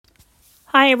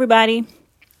Hi, everybody.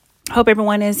 Hope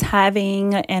everyone is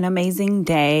having an amazing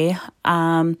day.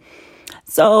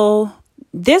 So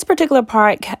this particular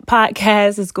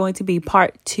podcast is going to be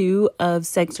part 2 of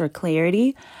Sex or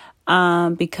Clarity,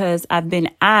 because I've been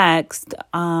asked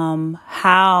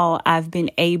how I've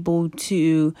been able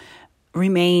to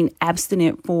remain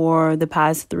abstinent for the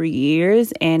past 3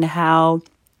 years and how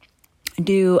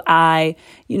do I,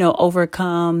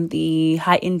 overcome the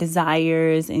heightened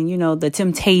desires and, the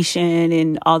temptation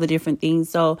and all the different things.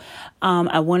 So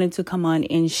I wanted to come on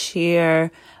and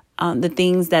share the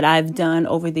things that I've done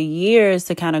over the years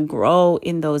to kind of grow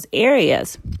in those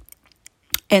areas.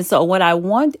 And so where I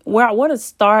want to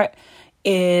start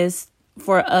is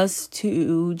for us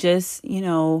to just,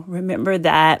 remember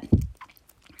that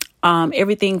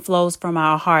everything flows from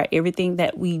our heart. Everything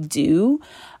that we do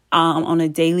on a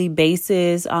daily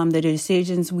basis, the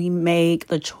decisions we make,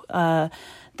 the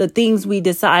things we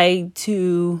decide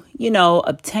to,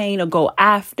 obtain or go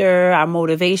after, our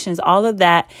motivations, all of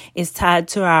that is tied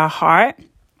to our heart.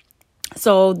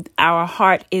 So our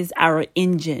heart is our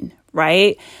engine,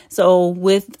 right? So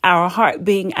with our heart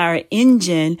being our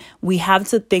engine, we have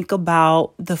to think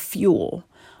about the fuel.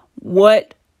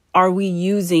 What are we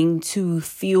using to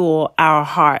fuel our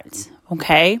hearts?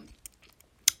 Okay.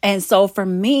 And so for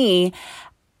me,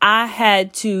 I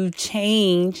had to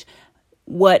change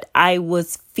what I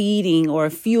was feeding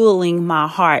or fueling my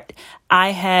heart. I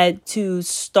had to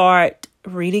start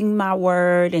reading my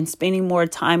word and spending more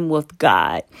time with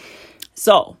God.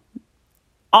 So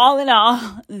all in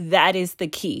all, that is the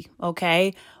key.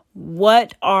 Okay.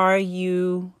 What are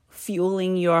you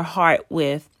fueling your heart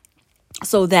with?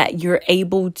 So that you're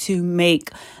able to make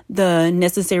the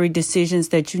necessary decisions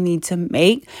that you need to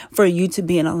make for you to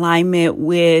be in alignment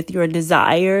with your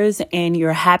desires and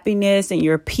your happiness and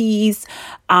your peace,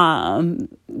 to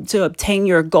obtain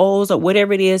your goals or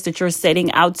whatever it is that you're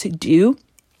setting out to do.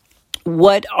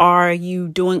 What are you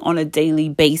doing on a daily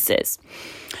basis?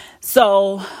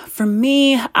 So for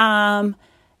me,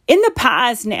 in the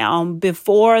past now,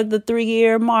 before the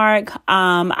 3-year mark,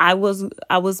 I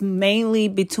was mainly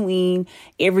between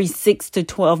every 6 to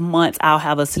 12 months, I'll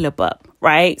have a slip up,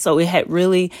 right? So it had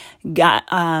really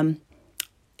gotten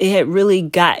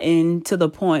to the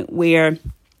point where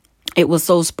it was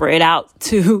so spread out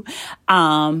to,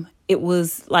 it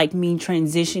was like me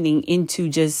transitioning into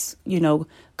just,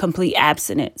 complete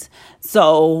abstinence.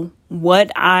 So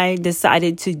what I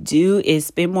decided to do is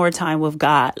spend more time with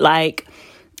God.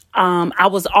 I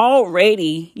was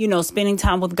already, spending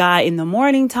time with God in the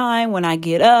morning time. When I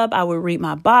get up, I would read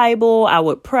my Bible. I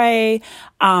would pray.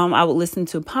 I would listen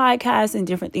to podcasts and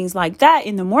different things like that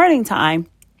in the morning time.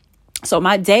 So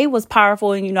my day was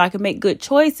powerful and, I could make good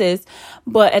choices.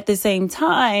 But at the same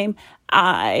time,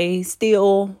 I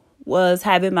still was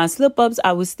having my slip ups.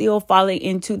 I was still falling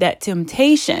into that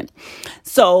temptation.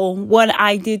 So what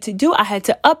I did to do, I had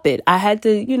to up it. I had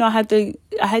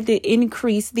to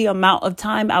increase the amount of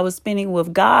time I was spending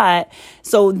with God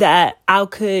so that I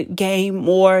could gain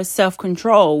more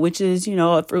self-control, which is,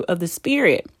 a fruit of the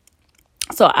Spirit.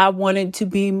 So I wanted to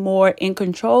be more in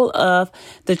control of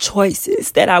the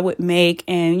choices that I would make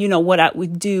and, what I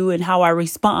would do and how I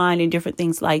respond and different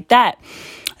things like that.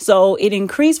 So it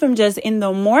increased from just in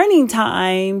the morning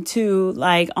time to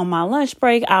on my lunch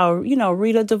break, I'll,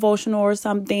 read a devotional or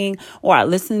something, or I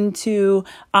listen to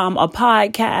a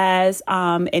podcast.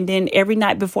 And then every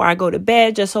night before I go to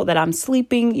bed, just so that I'm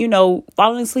sleeping,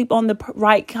 falling asleep on the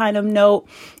right kind of note.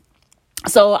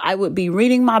 So I would be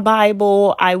reading my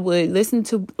Bible. I would listen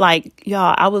to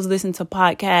I was listening to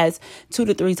podcasts 2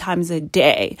 to 3 times a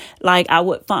day. I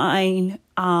would find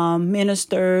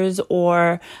ministers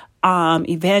or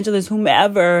evangelists,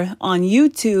 whomever on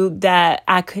YouTube that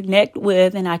I connect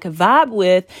with and I could vibe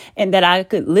with and that I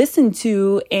could listen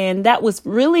to. And that was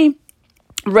really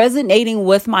resonating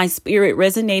with my spirit,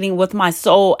 resonating with my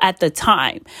soul at the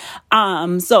time.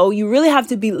 So you really have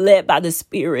to be led by the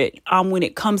Spirit when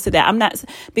it comes to that.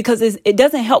 Because it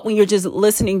doesn't help when you're just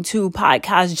listening to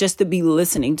podcasts just to be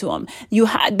listening to them.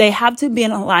 They have to be in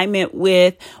alignment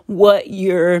with what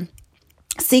you're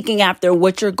seeking after,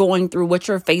 what you're going through, what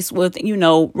you're faced with,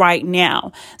 right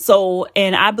now. So,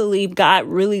 and I believe God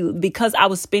really, because I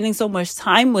was spending so much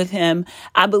time with him,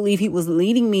 I believe he was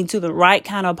leading me to the right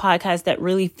kind of podcast that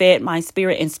really fed my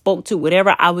spirit and spoke to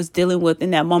whatever I was dealing with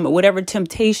in that moment, whatever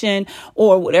temptation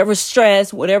or whatever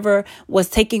stress, whatever was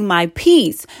taking my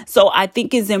peace. So I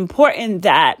think it's important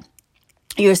that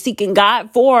you're seeking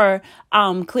God for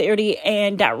clarity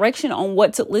and direction on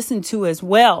what to listen to as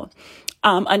well.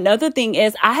 Another thing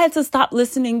is I had to stop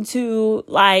listening to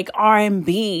like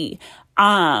R&B.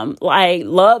 like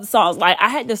love songs. Like I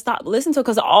had to stop listening to,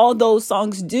 because all those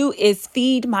songs do is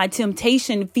feed my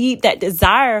temptation, feed that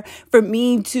desire for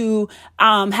me to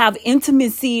have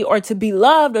intimacy, or to be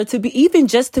loved, or to be even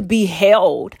just to be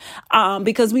held.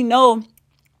 Because we know,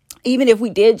 even if we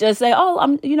did just say, oh,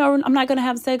 I'm not going to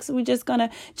have sex, we're just going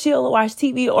to chill or watch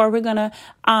TV, or we're going to,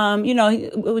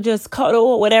 we'll just cuddle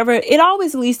or whatever, it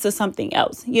always leads to something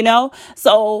else,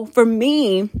 So for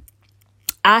me,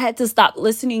 I had to stop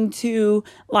listening to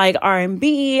like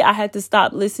R&B. I had to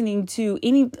stop listening to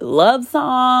any love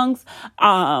songs,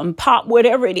 pop,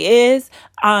 whatever it is.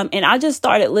 And I just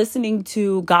started listening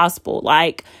to gospel.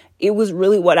 Like, it was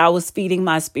really what I was feeding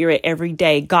my spirit every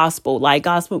day. Gospel, like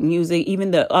gospel music, even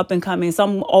the up and coming,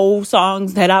 some old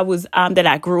songs that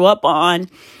I grew up on.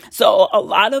 So a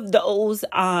lot of those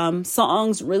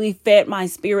songs really fed my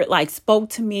spirit, like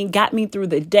spoke to me, got me through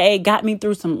the day, got me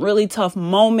through some really tough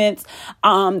moments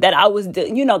that I was,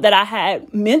 that I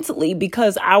had mentally,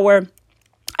 because our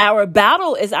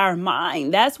battle is our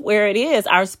mind. That's where it is.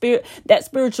 Our spirit, that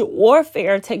spiritual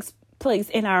warfare takes place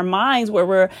in our minds,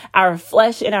 where our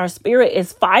flesh and our spirit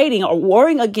is fighting or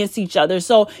warring against each other.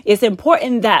 So it's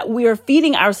important that we're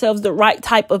feeding ourselves the right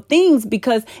type of things,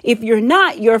 because if you're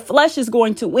not, your flesh is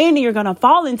going to win and you're going to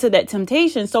fall into that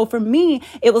temptation. So for me,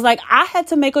 it was like I had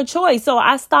to make a choice. So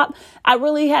I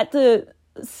really had to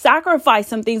sacrifice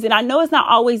some things. And I know it's not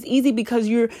always easy, because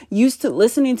you're used to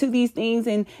listening to these things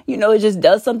and, it just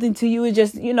does something to you. It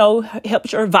just,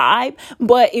 helps your vibe.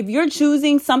 But if you're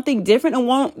choosing something different and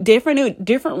want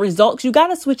different results, you got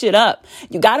to switch it up.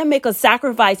 You got to make a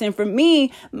sacrifice. And for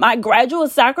me, my gradual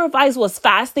sacrifice was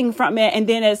fasting from it. And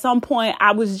then at some point,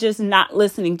 I was just not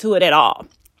listening to it at all.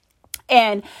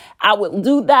 And I would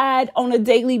do that on a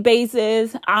daily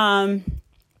basis.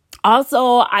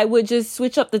 Also, I would just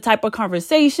switch up the type of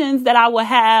conversations that I would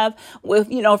have with,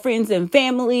 friends and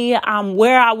family,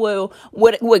 where I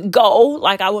would go.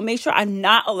 Like, I would make sure I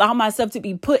not allow myself to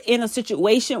be put in a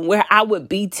situation where I would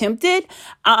be tempted.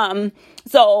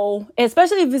 So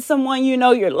especially if it's someone,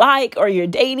 you're like, or you're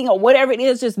dating or whatever it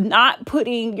is, just not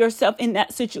putting yourself in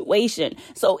that situation.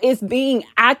 So it's being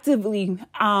actively,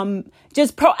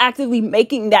 just proactively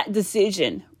making that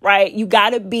decision, right? You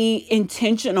got to be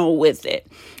intentional with it.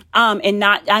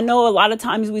 I know a lot of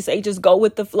times we say just go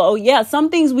with the flow. Yeah, some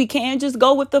things we can just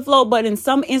go with the flow, but in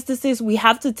some instances we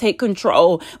have to take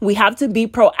control. We have to be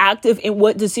proactive in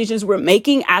what decisions we're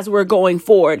making as we're going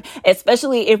forward,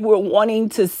 especially if we're wanting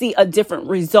to see a different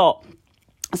result.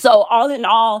 So all in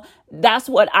all, that's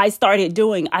what I started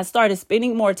doing. I started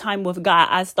spending more time with God.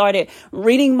 I started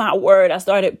reading my word. I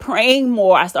started praying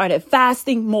more. I started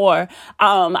fasting more.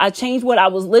 I changed what I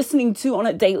was listening to on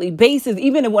a daily basis.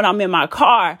 Even when I'm in my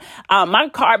car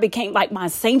became like my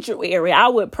sanctuary. I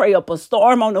would pray up a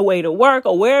storm on the way to work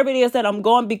or wherever it is that I'm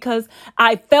going, because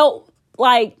I felt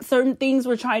like certain things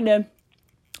were trying to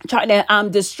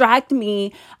distract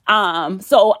me.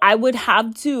 So I would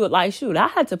have to I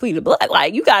had to plead the blood.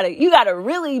 Like, you gotta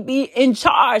really be in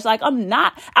charge. Like,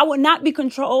 I would not be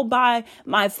controlled by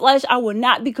my flesh. I would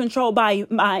not be controlled by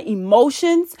my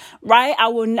emotions, right? I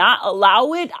will not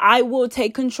allow it. I will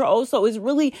take control. So it's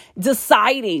really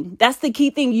deciding. That's the key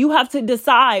thing. You have to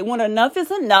decide when enough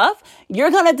is enough.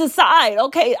 You're going to decide,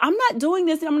 okay, I'm not doing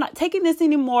this. I'm not taking this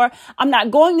anymore. I'm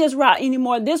not going this route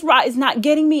anymore. This route is not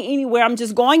getting me anywhere. I'm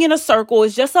just going in a circle.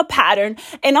 It's just a pattern,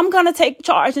 and I'm going to take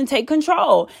charge and take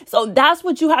control. So that's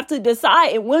what you have to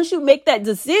decide. And once you make that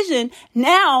decision,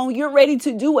 now you're ready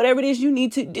to do whatever it is you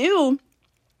need to do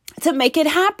to make it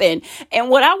happen. And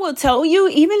what I will tell you,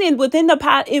 even within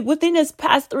this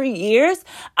past 3 years,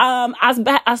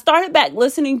 I started back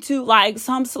listening to like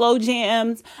some slow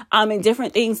jams, and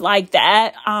different things like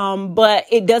that. But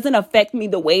it doesn't affect me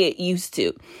the way it used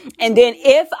to. And then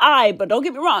but don't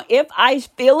get me wrong, if I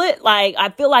feel it, like I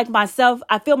feel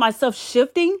myself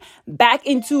shifting back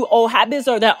into old habits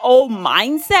or that old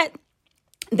mindset,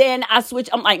 then I switch.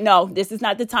 I'm like, no, this is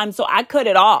not the time. So I cut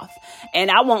it off and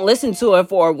I won't listen to it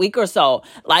for a week or so.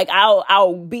 Like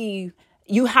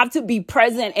you have to be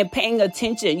present and paying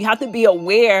attention. You have to be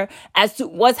aware as to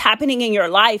what's happening in your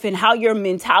life and how your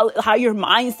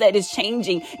mindset is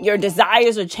changing. Your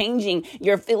desires are changing.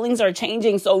 Your feelings are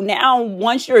changing. So now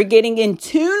once you're getting in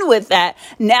tune with that,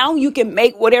 now you can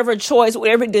make whatever choice,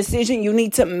 whatever decision you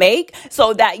need to make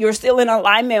so that you're still in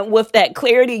alignment with that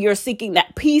clarity you're seeking,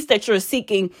 that peace that you're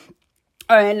seeking.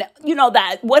 And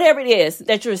that whatever it is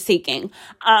that you're seeking.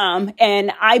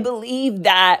 And I believe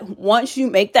that once you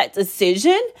make that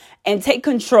decision and take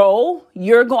control,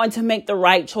 you're going to make the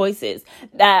right choices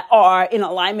that are in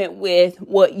alignment with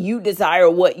what you desire,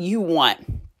 what you want.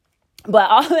 But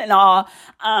all in all,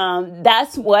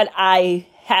 that's what I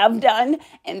have done,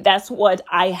 and that's what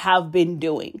I have been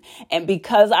doing. And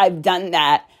because I've done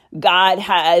that, God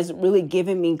has really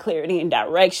given me clarity and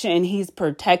direction. He's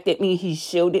protected me. He's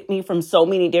shielded me from so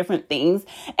many different things.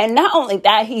 And not only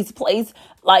that, he's placed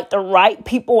like the right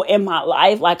people in my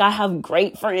life. Like I have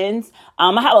great friends.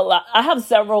 I have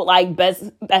several like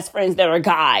best friends that are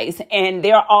guys, and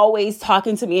they're always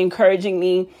talking to me, encouraging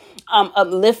me,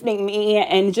 uplifting me,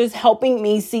 and just helping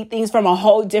me see things from a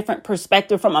whole different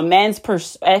perspective, from a man's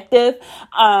perspective.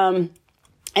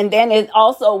 And then it's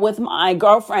also with my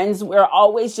girlfriends, we're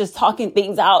always just talking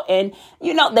things out, and,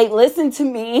 they listen to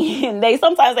me, and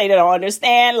sometimes they don't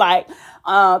understand, like,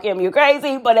 Kim, you're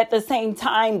crazy, but at the same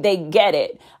time, they get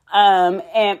it.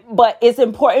 But it's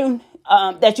important,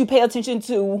 that you pay attention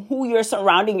to who you're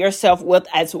surrounding yourself with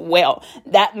as well.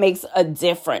 That makes a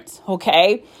difference.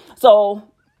 Okay. So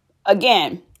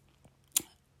again,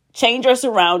 change your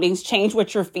surroundings, change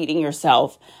what you're feeding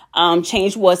yourself.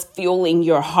 Change what's fueling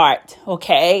your heart,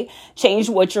 okay? Change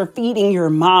what you're feeding your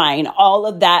mind. All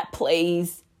of that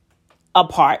plays a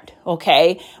part,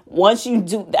 okay? Once you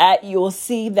do that, you'll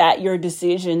see that your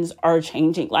decisions are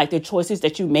changing, like the choices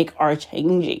that you make are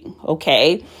changing,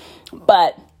 okay?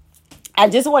 But I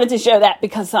just wanted to share that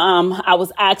because I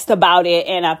was asked about it,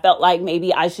 and I felt like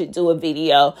maybe I should do a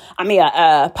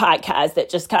podcast that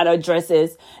just kind of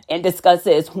addresses and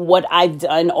discusses what I've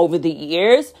done over the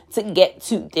years to get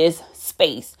to this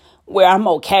space where I'm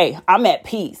okay. I'm at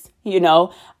peace.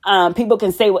 People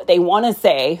can say what they want to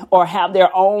say or have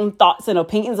their own thoughts and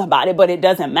opinions about it, but it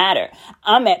doesn't matter.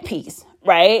 I'm at peace.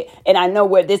 Right? And I know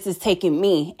where this is taking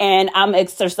me, and I'm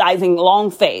exercising long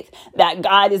faith that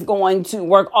God is going to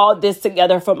work all this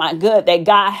together for my good, that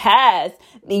God has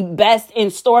the best in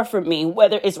store for me,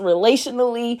 whether it's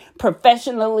relationally,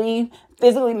 professionally,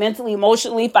 physically, mentally,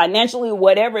 emotionally, financially,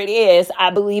 whatever it is.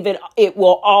 I believe it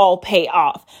will all pay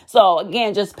off. So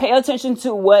again, just pay attention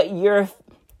to what you're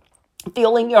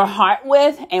filling your heart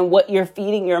with and what you're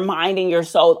feeding your mind and your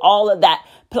soul. All of that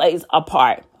plays a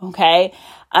part. Okay.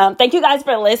 Thank you guys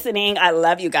for listening. I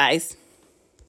love you guys.